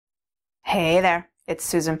Hey there, it's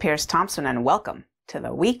Susan Peirce Thompson and welcome to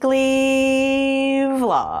the weekly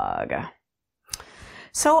vlog.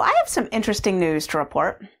 So I have some interesting news to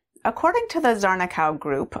report. According to the Zarnikow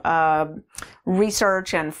Group, a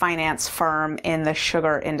research and finance firm in the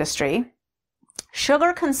sugar industry,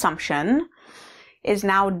 sugar consumption is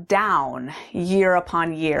now down year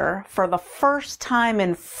upon year for the first time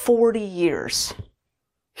in 40 years.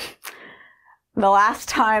 The last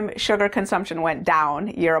time sugar consumption went down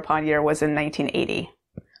year upon year was in 1980.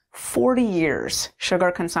 40 years, sugar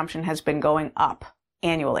consumption has been going up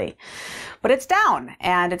annually. But it's down,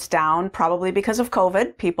 and it's down probably because of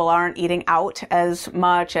COVID. People aren't eating out as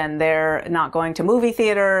much, and they're not going to movie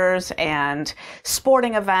theaters and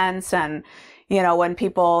sporting events. And, you know, when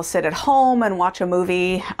people sit at home and watch a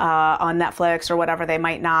movie on Netflix or whatever, they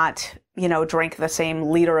might not, drink the same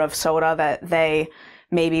liter of soda that they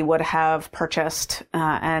maybe would have purchased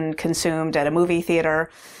and consumed at a movie theater.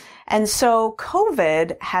 And so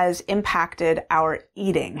COVID has impacted our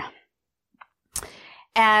eating.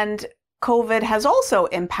 And COVID has also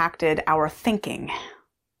impacted our thinking.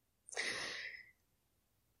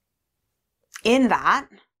 In that,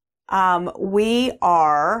 we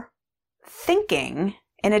are thinking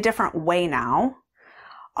in a different way now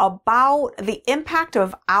about the impact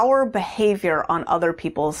of our behavior on other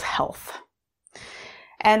people's health.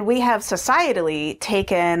 And we have societally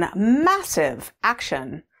taken massive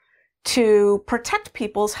action to protect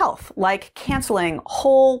people's health, like canceling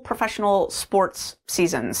whole professional sports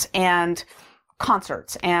seasons and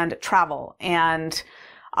concerts and travel, and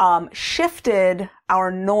shifted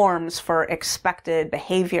our norms for expected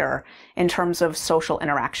behavior in terms of social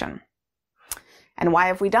interaction. And why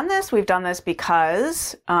have we done this? We've done this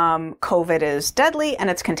because COVID is deadly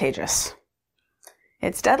and it's contagious.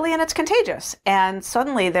 It's deadly and it's contagious. And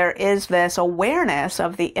suddenly there is this awareness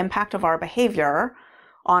of the impact of our behavior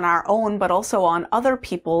on our own, but also on other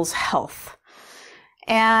people's health.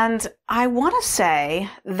 And I want to say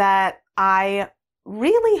that I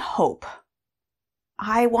really hope,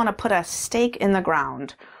 I want to put a stake in the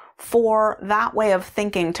ground for that way of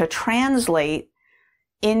thinking to translate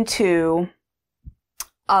into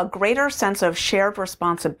a greater sense of shared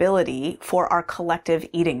responsibility for our collective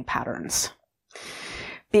eating patterns.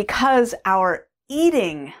 Because our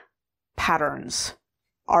eating patterns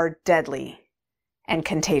are deadly and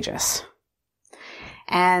contagious.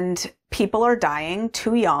 And people are dying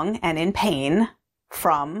too young and in pain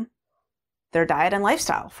from their diet and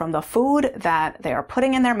lifestyle, from the food that they are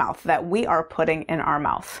putting in their mouth, that we are putting in our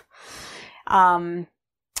mouth.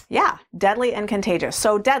 Deadly and contagious.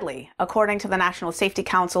 So deadly, according to the National Safety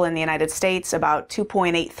Council in the United States, about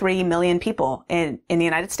 2.83 million people in the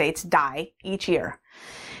United States die each year.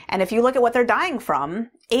 And if you look at what they're dying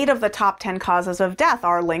from, 8 of the top 10 causes of death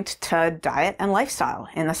are linked to diet and lifestyle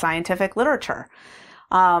in the scientific literature,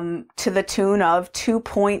 to the tune of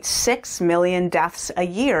 2.6 million deaths a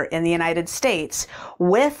year in the United States,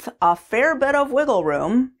 with a fair bit of wiggle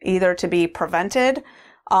room, either to be prevented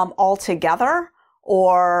altogether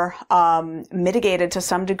or mitigated to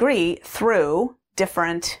some degree through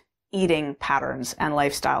different eating patterns and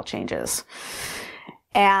lifestyle changes.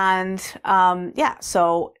 And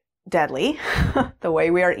so deadly. The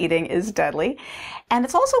way we are eating is deadly. And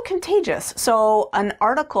it's also contagious. So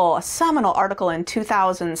a seminal article in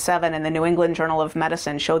 2007 in the New England Journal of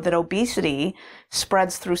Medicine showed that obesity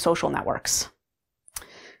spreads through social networks.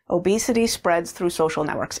 Obesity spreads through social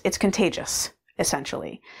networks. It's contagious,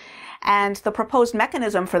 essentially. And the proposed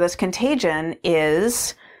mechanism for this contagion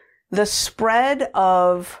is the spread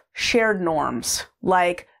of shared norms,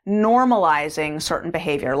 like normalizing certain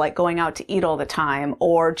behavior, like going out to eat all the time,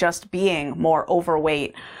 or just being more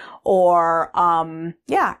overweight, or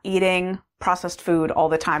eating processed food all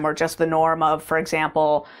the time, or just the norm of, for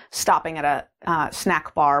example, stopping at a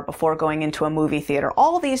snack bar before going into a movie theater.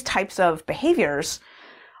 All these types of behaviors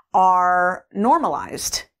are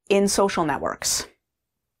normalized in social networks.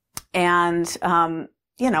 And,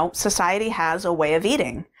 society has a way of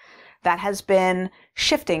eating that has been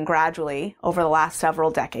shifting gradually over the last several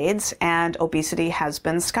decades, and obesity has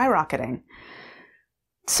been skyrocketing.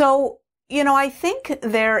 So, I think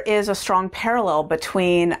there is a strong parallel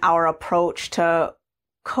between our approach to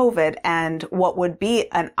COVID and what would be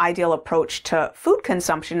an ideal approach to food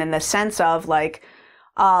consumption, in the sense of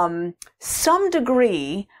some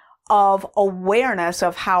degree of awareness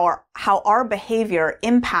of how our behavior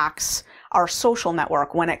impacts our social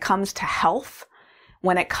network when it comes to health,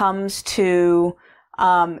 when it comes to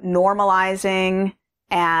normalizing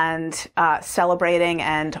and celebrating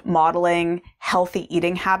and modeling healthy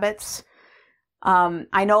eating habits.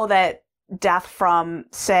 I know that death from,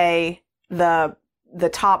 say, the the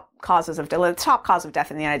top cause of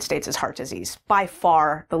death in the United States is heart disease, by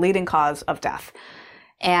far the leading cause of death.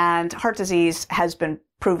 And heart disease has been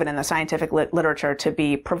proven in the scientific literature to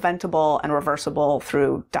be preventable and reversible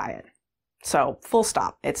through diet. So full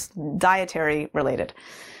stop. It's dietary related.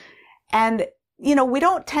 And, you know, we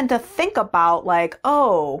don't tend to think about like,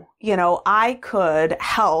 oh, you know, I could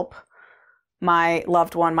help my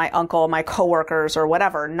loved one, my uncle, my coworkers or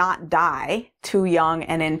whatever, not die too young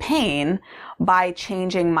and in pain by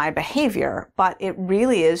changing my behavior. But it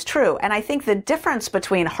really is true. And I think the difference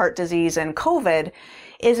between heart disease and COVID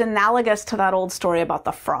is analogous to that old story about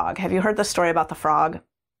the frog. Have you heard the story about the frog?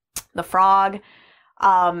 The frog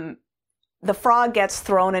gets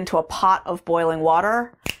thrown into a pot of boiling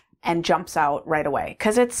water and jumps out right away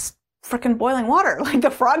because it's freaking boiling water. Like, the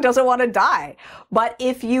frog doesn't want to die. But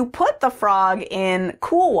if you put the frog in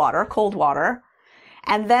cool water, cold water,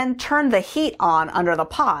 and then turn the heat on under the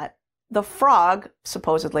pot, the frog,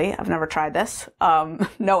 supposedly, I've never tried this,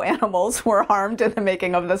 no animals were harmed in the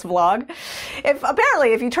making of this vlog.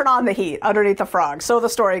 Apparently, if you turn on the heat underneath the frog, so the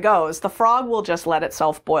story goes, the frog will just let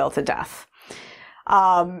itself boil to death.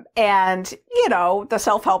 And, you know, the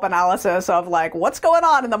self-help analysis of like, what's going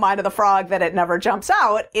on in the mind of the frog that it never jumps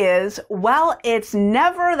out is, well, it's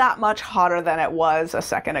never that much hotter than it was a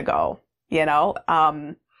second ago, you know?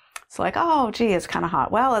 It's like, oh, gee, it's kind of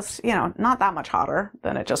hot. Well, it's, you know, not that much hotter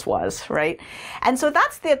than it just was, right? And so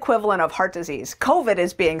that's the equivalent of heart disease. COVID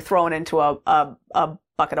is being thrown into a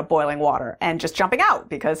bucket of boiling water and just jumping out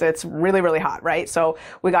because it's really, really hot, right? So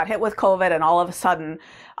we got hit with COVID and all of a sudden,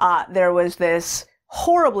 there was this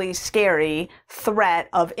horribly scary threat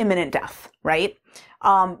of imminent death, right?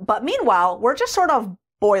 But meanwhile, we're just sort of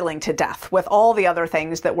boiling to death with all the other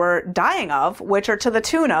things that we're dying of, which are to the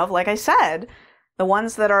tune of, like I said, the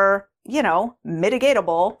ones that are, you know,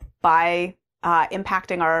 mitigatable by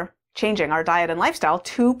changing our diet and lifestyle,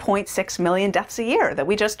 2.6 million deaths a year that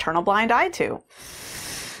we just turn a blind eye to.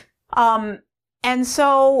 And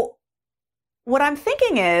so what I'm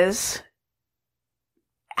thinking is,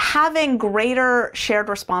 having greater shared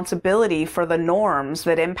responsibility for the norms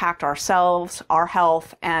that impact ourselves, our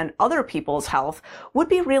health, and other people's health would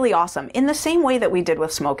be really awesome, in the same way that we did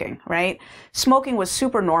with smoking, right? Smoking was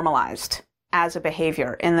super normalized as a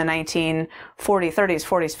behavior in the 1940s, 30s,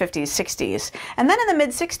 40s, 50s, 60s. And then in the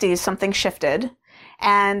mid-60s, something shifted.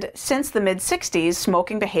 And since the mid-60s,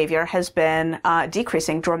 smoking behavior has been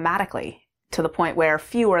decreasing dramatically, to the point where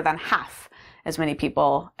fewer than half as many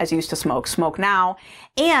people as used to smoke now,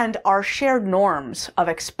 and our shared norms of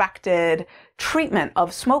expected treatment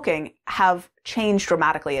of smoking have changed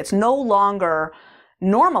dramatically. It's no longer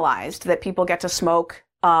normalized that people get to smoke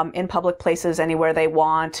in public places anywhere they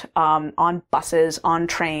want, on buses, on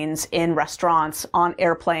trains, in restaurants, on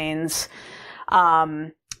airplanes,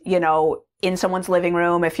 you know, in someone's living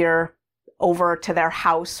room if you're over to their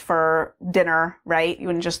house for dinner, right? You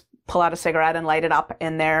wouldn't just pull out a cigarette and light it up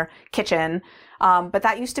in their kitchen. But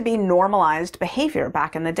that used to be normalized behavior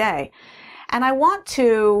back in the day. And I want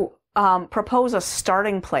to propose a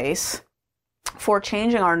starting place for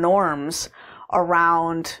changing our norms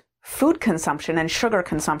around food consumption and sugar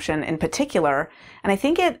consumption in particular. And I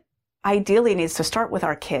think it ideally needs to start with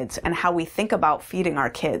our kids and how we think about feeding our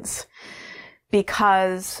kids.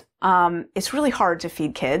 Because it's really hard to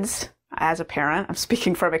feed kids. As a parent, I'm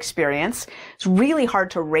speaking from experience. It's really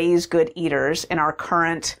hard to raise good eaters in our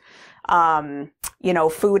current, you know,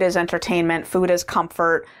 food as entertainment, food as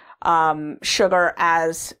comfort, sugar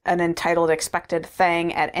as an entitled, expected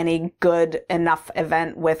thing at any good enough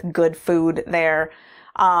event with good food there,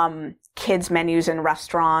 kids menus in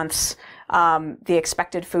restaurants, the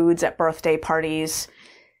expected foods at birthday parties.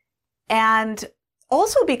 And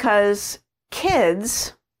also because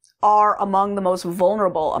kids are among the most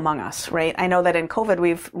vulnerable among us, right? I know that in COVID,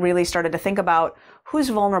 we've really started to think about who's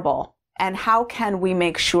vulnerable and how can we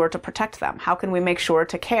make sure to protect them? How can we make sure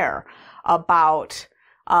to care about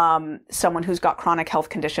someone who's got chronic health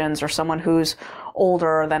conditions or someone who's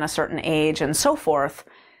older than a certain age and so forth?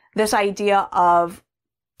 This idea of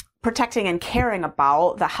protecting and caring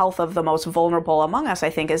about the health of the most vulnerable among us,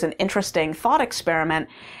 I think, is an interesting thought experiment.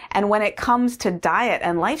 And when it comes to diet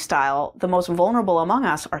and lifestyle, the most vulnerable among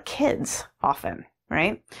us are kids often,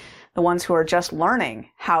 right? The ones who are just learning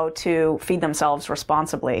how to feed themselves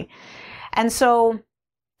responsibly. And so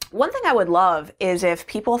one thing I would love is if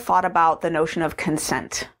people thought about the notion of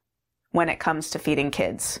consent when it comes to feeding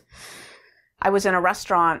kids. I was in a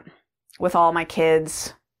restaurant with all my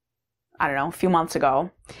kids, I don't know, a few months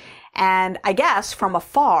ago. And I guess from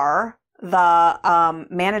afar, the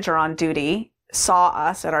manager on duty saw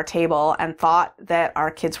us at our table and thought that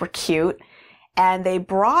our kids were cute. And they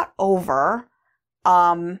brought over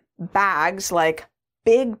bags, like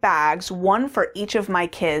big bags, one for each of my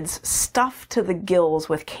kids, stuffed to the gills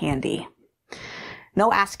with candy.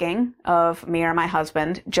 No asking of me or my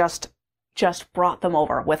husband, just brought them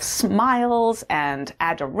over with smiles and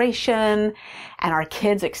adoration, and our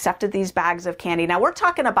kids accepted these bags of candy. Now we're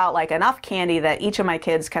talking about like enough candy that each of my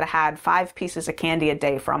kids could have had 5 pieces of candy a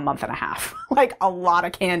day for a month and a half, like a lot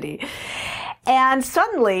of candy. And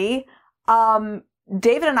suddenly,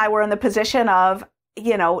 David and I were in the position of,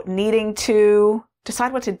 needing to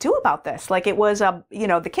decide what to do about this. Like it was,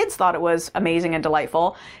 the kids thought it was amazing and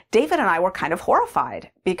delightful. David and I were kind of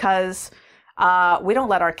horrified because we don't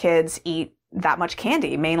let our kids eat that much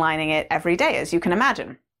candy, mainlining it every day, as you can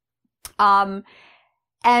imagine. And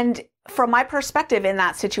from my perspective in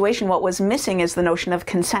that situation, what was missing is the notion of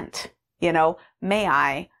consent. May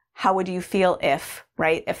I? How would you feel if,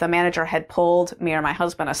 right? If the manager had pulled me or my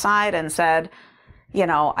husband aside and said,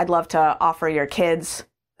 I'd love to offer your kids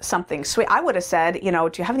something sweet. I would have said, do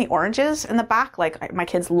you have any oranges in the back? Like my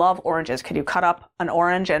kids love oranges. Could you cut up an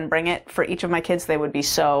orange and bring it for each of my kids? They would be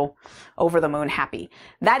so over the moon happy.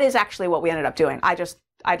 That is actually what we ended up doing. I just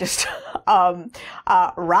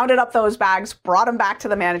rounded up those bags, brought them back to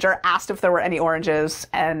the manager, asked if there were any oranges,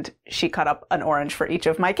 and she cut up an orange for each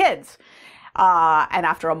of my kids. And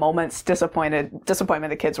after a moment's disappointment,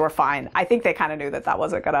 the kids were fine. I think they kind of knew that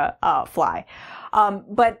wasn't gonna fly.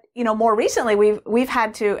 But more recently, we've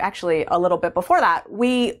had to, actually a little bit before that,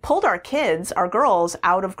 we pulled our girls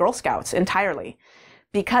out of Girl Scouts entirely,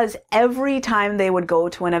 because every time they would go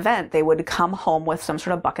to an event, they would come home with some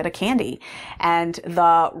sort of bucket of candy, and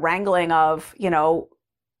the wrangling of,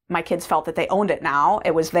 my kids felt that they owned it now,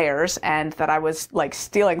 it was theirs, and that I was like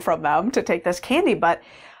stealing from them to take this candy. But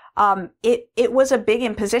it was a big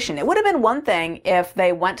imposition. It would have been one thing if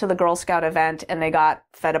they went to the Girl Scout event and they got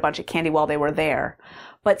fed a bunch of candy while they were there.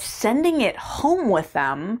 But sending it home with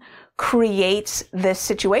them creates this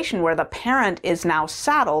situation where the parent is now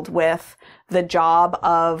saddled with the job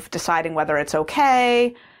of deciding whether it's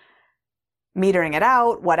okay, metering it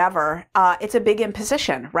out, whatever. It's a big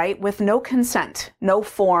imposition, right? With no consent, no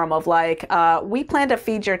form of like, we plan to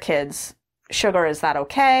feed your kids sugar. Is that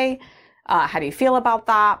okay? How do you feel about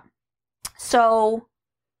that? So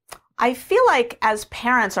I feel like as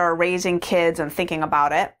parents are raising kids and thinking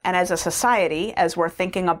about it, and as a society, as we're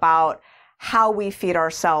thinking about how we feed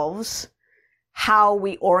ourselves, how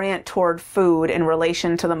we orient toward food in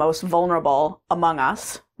relation to the most vulnerable among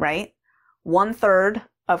us, right? 1/3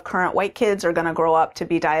 of current white kids are going to grow up to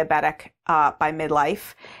be diabetic by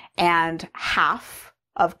midlife, and half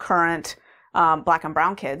of current Black and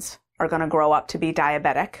brown kids are going to grow up to be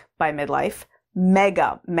diabetic by midlife.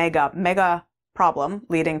 Mega problem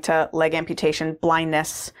leading to leg amputation,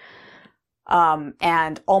 blindness,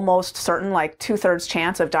 and almost certain, like 2/3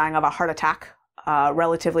 chance of dying of a heart attack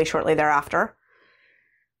relatively shortly thereafter.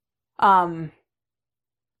 As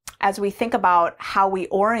we think about how we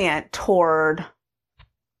orient toward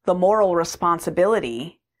the moral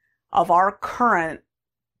responsibility of our current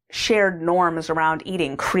shared norms around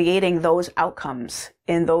eating, creating those outcomes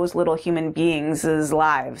in those little human beings'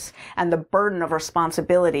 lives, and the burden of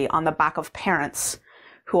responsibility on the back of parents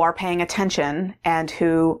who are paying attention and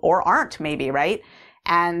who, or aren't maybe, right?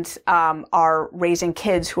 And are raising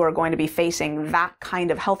kids who are going to be facing that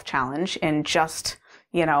kind of health challenge in just,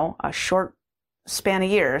 a short span of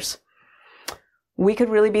years. We could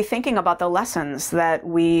really be thinking about the lessons that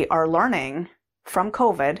we are learning from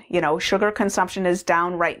COVID. Sugar consumption is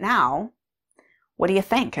down right now. What do you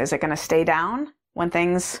think? Is it going to stay down when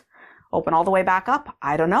things open all the way back up?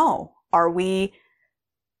 I don't know. Are we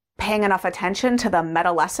paying enough attention to the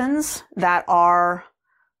meta lessons that are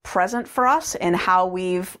present for us in how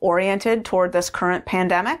we've oriented toward this current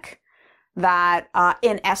pandemic? That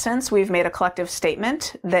in essence, we've made a collective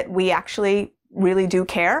statement that we actually really do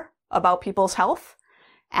care about people's health,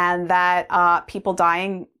 and that people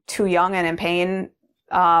dying too young and in pain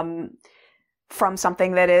from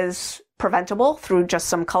something that is preventable through just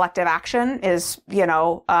some collective action is,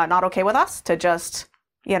 not okay with us to just,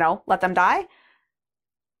 let them die.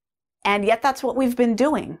 And yet that's what we've been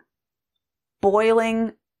doing.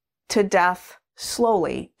 Boiling to death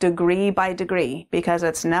slowly, degree by degree, because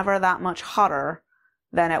it's never that much hotter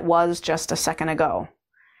than it was just a second ago.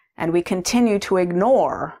 And we continue to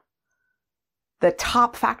ignore the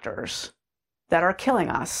top factors that are killing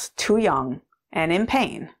us too young and in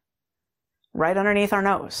pain right underneath our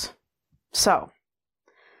nose. So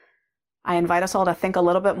I invite us all to think a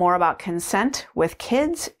little bit more about consent with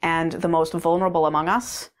kids and the most vulnerable among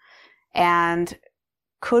us. And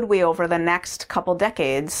could we, over the next couple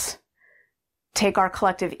decades, take our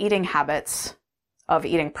collective eating habits of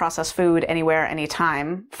eating processed food anywhere,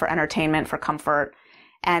 anytime, for entertainment, for comfort,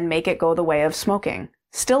 and make it go the way of smoking.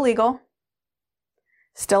 Still legal,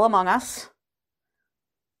 still among us,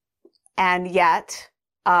 and yet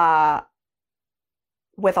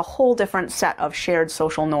with a whole different set of shared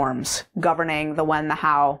social norms governing the when, the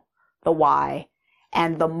how, the why,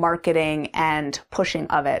 and the marketing and pushing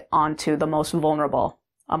of it onto the most vulnerable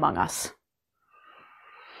among us.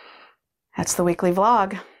 That's the weekly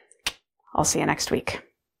vlog. I'll see you next week.